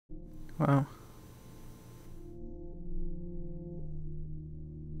Wow.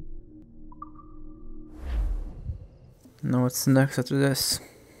 Now what's next after this?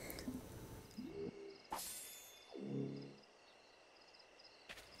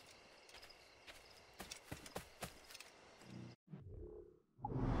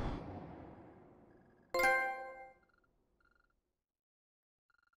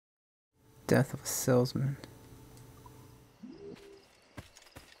 Death of a salesman.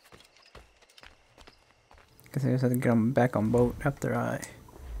 Guess I just have to get them back on boat after I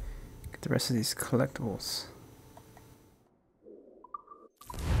get the rest of these collectibles.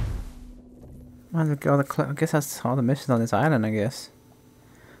 Well, look, I guess that's all the missions on this island, I guess.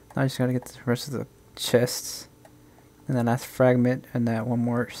 Now I just gotta get the rest of the chests. And that last fragment and that one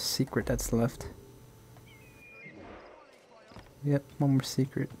more secret that's left. Yep, one more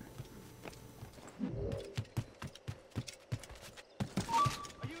secret.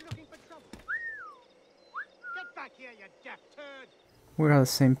 We're all the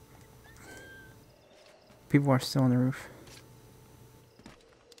same. People are still on the roof.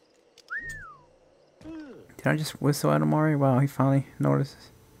 Did I just whistle at him already? Wow, he finally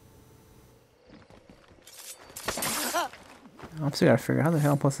notices. I'm still gotta figure out how the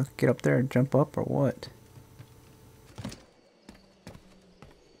hell I'm supposed to get up there and jump up or what.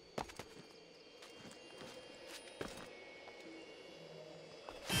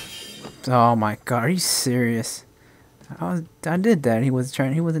 Oh my god, are you serious? I did that. He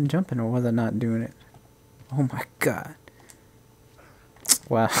wasn't jumping, or was I not doing it? Oh my god.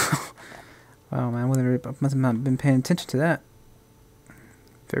 Wow. Wow, man, I must have not been paying attention to that.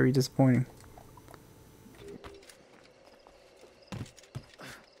 Very disappointing.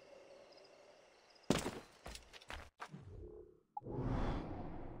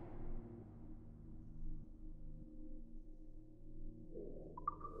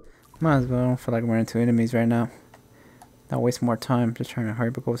 Might as well. I don't feel like running into enemies right now. Not waste more time. Just trying to hurry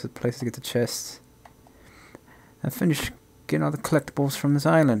up and go to the place to get the chests. And finish getting all the collectibles from this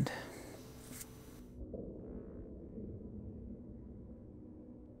island.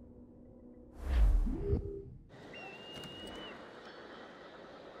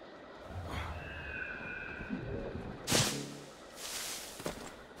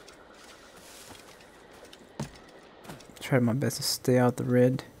 Try my best to stay out the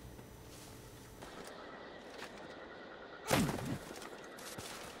red.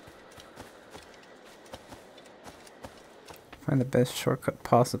 Find the best shortcut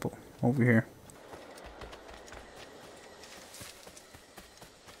possible over here.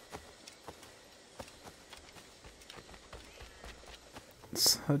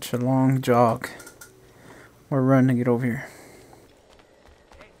 Such a long jog or run to get over here.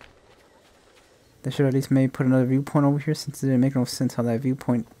 They should at least maybe put another viewpoint over here, since it didn't make no sense how that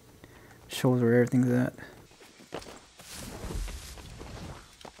viewpoint shows where everything's at.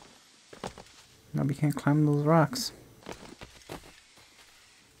 Now we can't climb those rocks.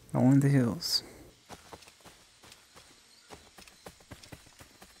 Only the hills.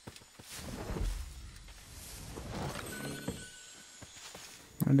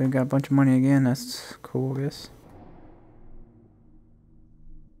 And they got a bunch of money again. That's cool, I guess.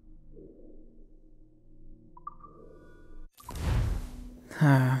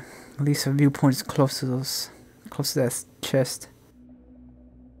 At least a viewpoint is close to that chest.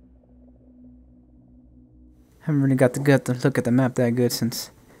 Haven't really got the gut to look at the map that good, since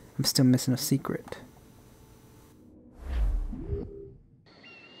I'm still missing a secret.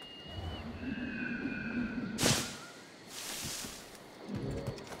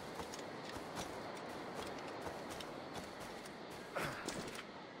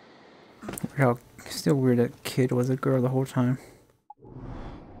 Still weird that kid was a girl the whole time.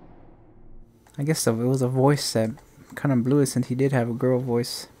 I guess so, it was a voice that kind of blew it, since he did have a girl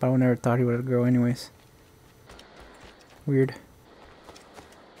voice, but I would never thought he was a girl anyways. Weird.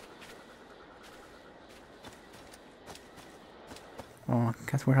 Oh,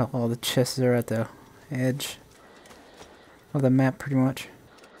 that's where all the chests are, at the edge of the map, pretty much.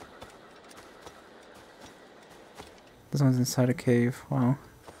 This one's inside a cave. Wow.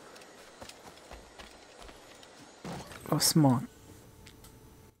 Oh, small.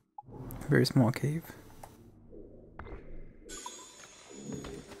 Very small cave.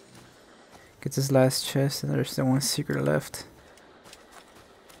 Get this last chest, and there's still one secret left.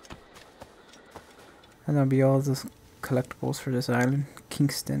 And that'll be all the collectibles for this island.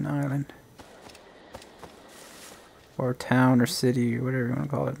 Kingston Island. Or town or city, or whatever you want to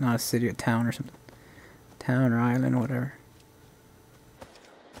call it. Not a city, a town or something. Town or island, whatever.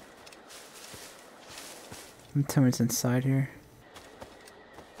 Tell me what's inside here.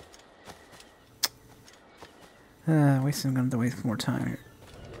 I'm gonna have to waste more time here.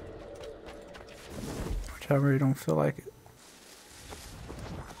 Which I really don't feel like it.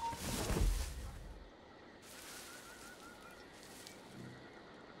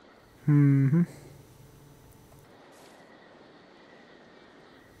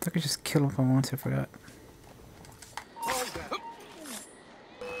 I could just kill him if I want to, I forgot.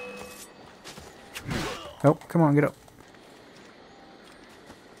 Oh, come on, get up.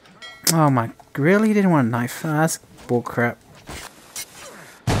 Oh my, really? He didn't want a knife. Oh, that's bullcrap.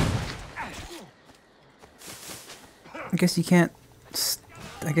 I guess you can't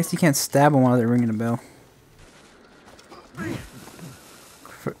stab him while they're ringing the bell.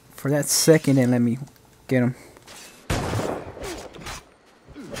 For that second, they let me get him.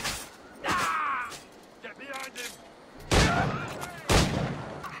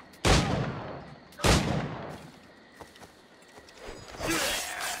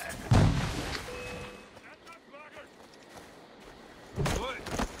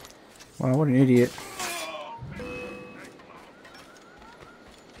 Wow, what an idiot.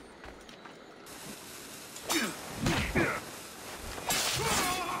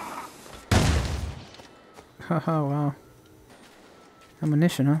 Haha, wow.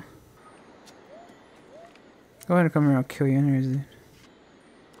 Ammunition, huh? Go ahead and come here, I'll kill you anyways, dude.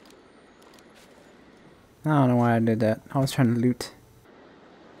 I don't know why I did that. I was trying to loot.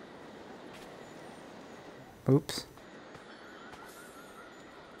 Oops.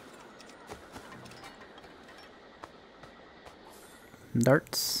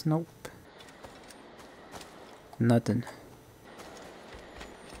 Darts? Nope. Nothing.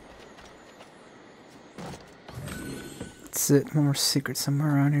 That's it. One more secret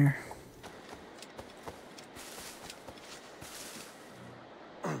somewhere around here.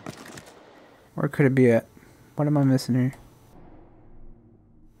 Where could it be at? What am I missing here?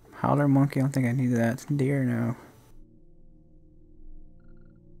 Howler monkey? I don't think I need that. Deer? No.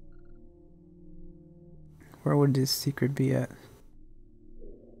 Where would this secret be at?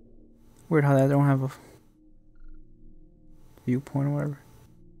 Weird how that don't have a viewpoint or whatever.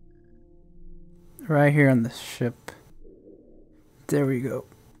 Right here on the ship. There we go.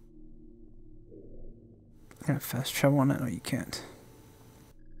 Can I fast travel on that? No, you can't.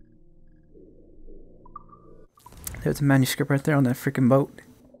 There's a manuscript right there on that freaking boat.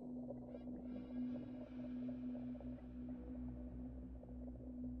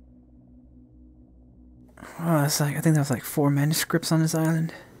 Oh, that's like, I think that was like 4 manuscripts on this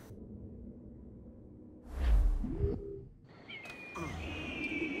island.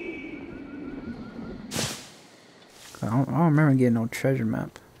 I don't remember getting no treasure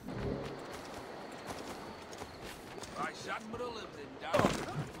map.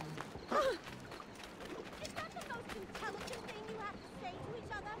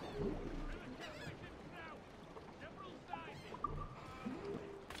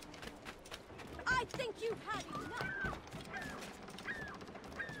 I think you've had enough.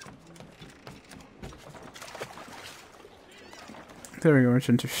 There we go, we're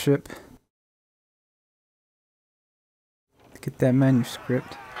into ship. Get that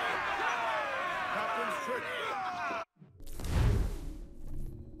manuscript.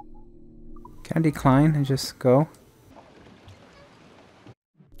 Can I decline and just go?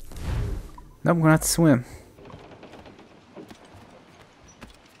 Nope, I'm gonna have to swim.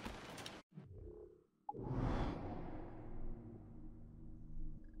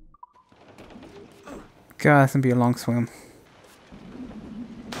 God, that's gonna be a long swim.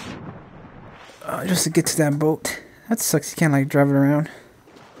 Just to get to that boat. That sucks, you can't like drive it around. Or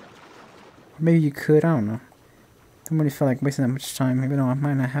maybe you could, I don't know. Don't really feel like wasting that much time. Maybe no, I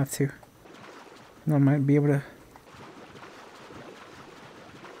might not have to. No, I might be able to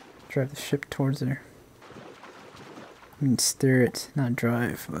drive the ship towards there. I mean steer it, not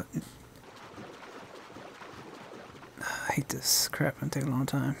drive, but I hate this crap, it'll take a long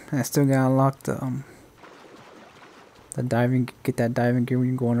time. And I still gotta unlock the diving, get that diving gear when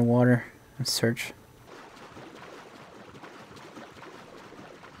you go underwater and search.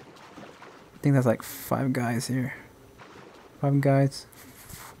 I think that's like 5 guys here. 5 guys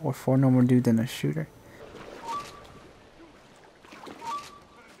or 4 normal dudes and a shooter.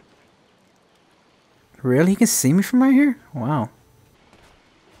 Really? He can see me from right here? Wow.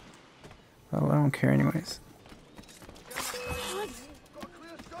 Oh, I don't care anyways.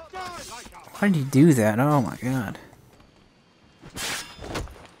 Why did you do that? Oh my god.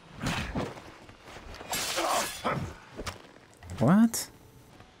 What?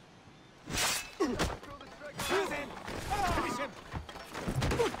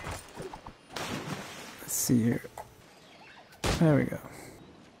 Let's see here. There we go.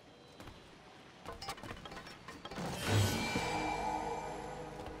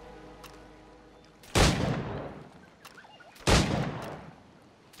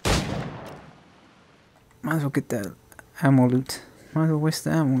 Might as well get that ammo loot. Might as well waste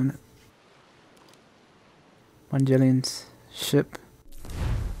the ammo on it. Mangelian's ship.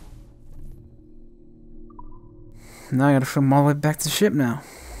 Now I gotta film all the way back to the ship now.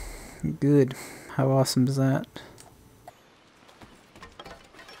 Good. How awesome is that?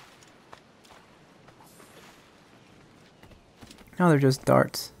 Now they're just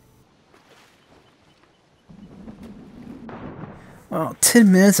darts. Well,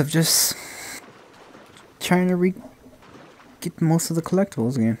 10 minutes of just trying to get most of the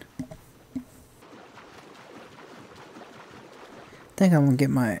collectibles again. I think I'm gonna get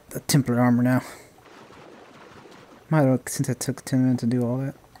the Templar armor now. Might as well, since it took 10 minutes to do all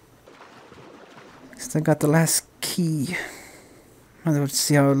that. Since I got the last key, might as well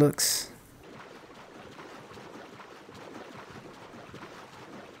see how it looks.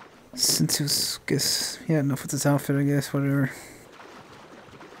 Since it was, guess, yeah, enough with this outfit, I guess, whatever.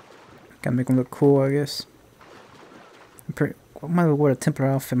 Gotta make him look cool, I guess. Might as well wear a Templar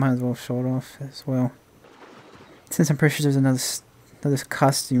outfit, might as well show it off as well. Since I'm pretty sure there's another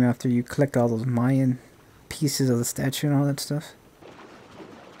costume after you collect all those Mayan pieces of the statue and all that stuff.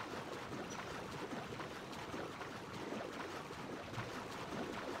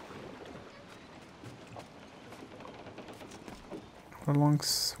 A long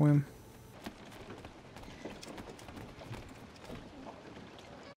swim.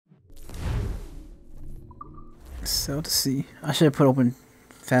 Sail to sea. I should have put open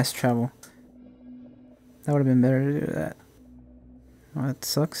fast travel. That would have been better to do that. Oh, that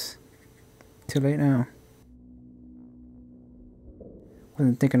sucks. Too late now.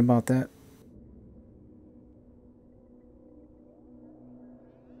 Wasn't thinking about that.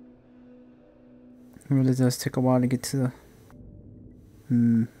 It really does take a while to get to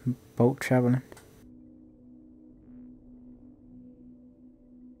the boat traveling.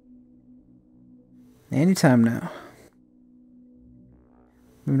 Anytime now.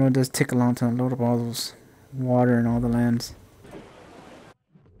 Even though it does take a long time to load up all those water and all the lands.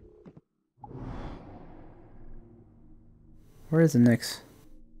 Where is the next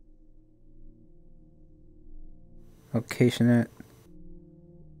location at?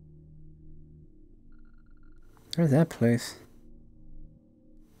 Where's that place?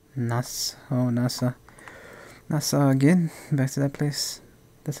 NASA. Oh, NASA. NASA again. Back to that place.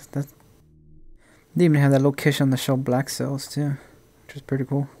 That's. They even have that location on the show Black Cells too, which is pretty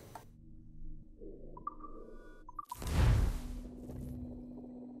cool.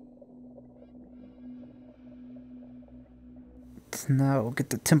 So now we'll get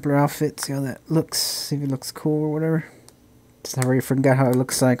the Templar outfit, see how that looks, see if it looks cool or whatever. Just I already forgot how it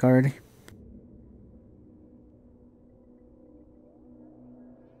looks like already.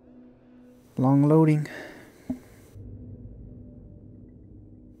 Long loading.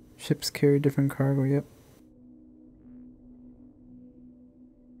 Ships carry different cargo, yep.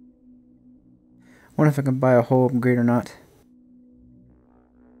 Wonder if I can buy a whole upgrade or not.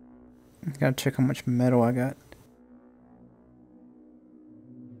 Gotta check how much metal I got.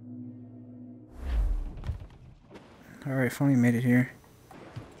 Alright, finally made it here.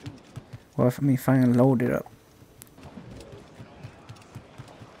 Well, if me finally load it up.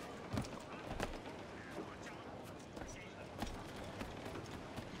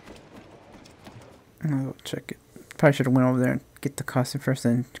 I'll check it. Probably should have went over there and get the costume first,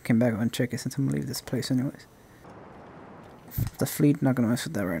 then came back and check it since I'm gonna leave this place anyways. The fleet, not gonna mess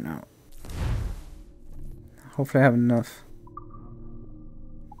with that right now. Hopefully I have enough.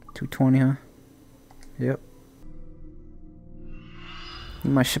 220, huh? Yep.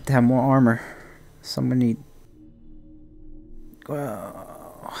 Need my ship to have more armor. So I'm gonna need...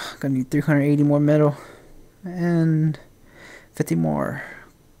 gonna need 380 more metal. And 50 more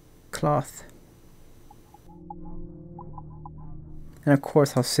cloth. And of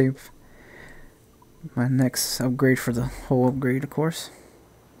course I'll save my next upgrade for the whole upgrade, of course.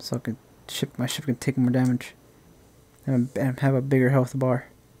 So I can my ship can take more damage. And have a bigger health bar.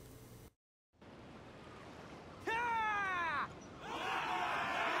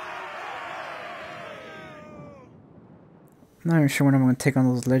 Not even sure when I'm going to take on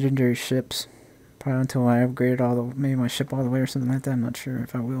those legendary ships. Probably until I upgraded maybe my ship all the way or something like that. I'm not sure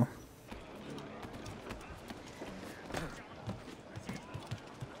if I will.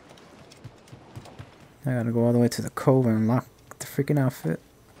 I gotta go all the way to the cove and unlock the freaking outfit.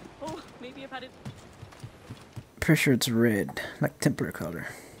 Oh, maybe I've had it. Pretty sure it's red, like Templar color.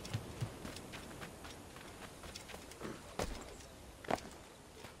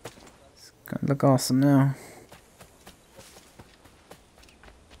 It's gonna look awesome now.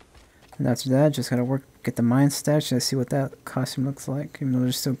 And after that, just gotta get the mine stash and see what that costume looks like. Even though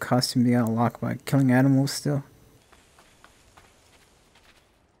there's still costume being unlocked by killing animals still.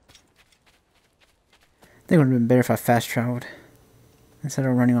 I think it would have been better if I fast traveled instead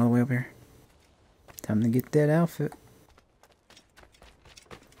of running all the way up here. Time to get that outfit.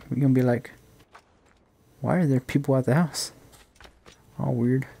 We're gonna be like, why are there people at the house? All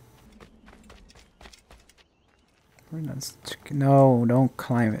weird. No, don't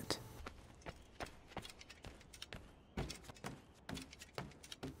climb it.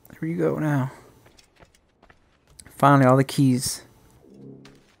 There you go now. Finally, all the keys.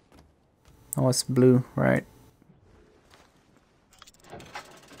 Oh, it's blue, right?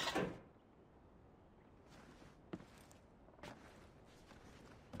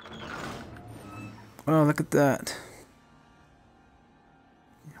 Oh, look at that.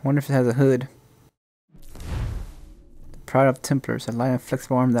 I wonder if it has a hood. The Pride of Templars, a light and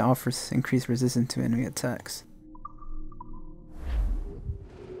flexible arm that offers increased resistance to enemy attacks.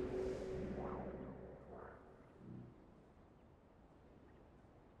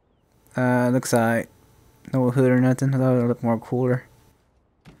 Looks like no hood or nothing. I thought it would look more cooler.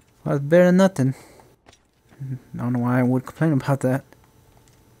 Well, it's better than nothing. I don't know why I would complain about that.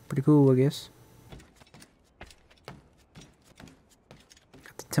 Pretty cool, I guess.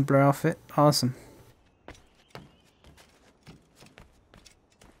 Got the Templar outfit. Awesome.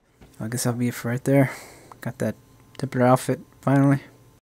 I guess that'll be it for right there. Got that Templar outfit finally.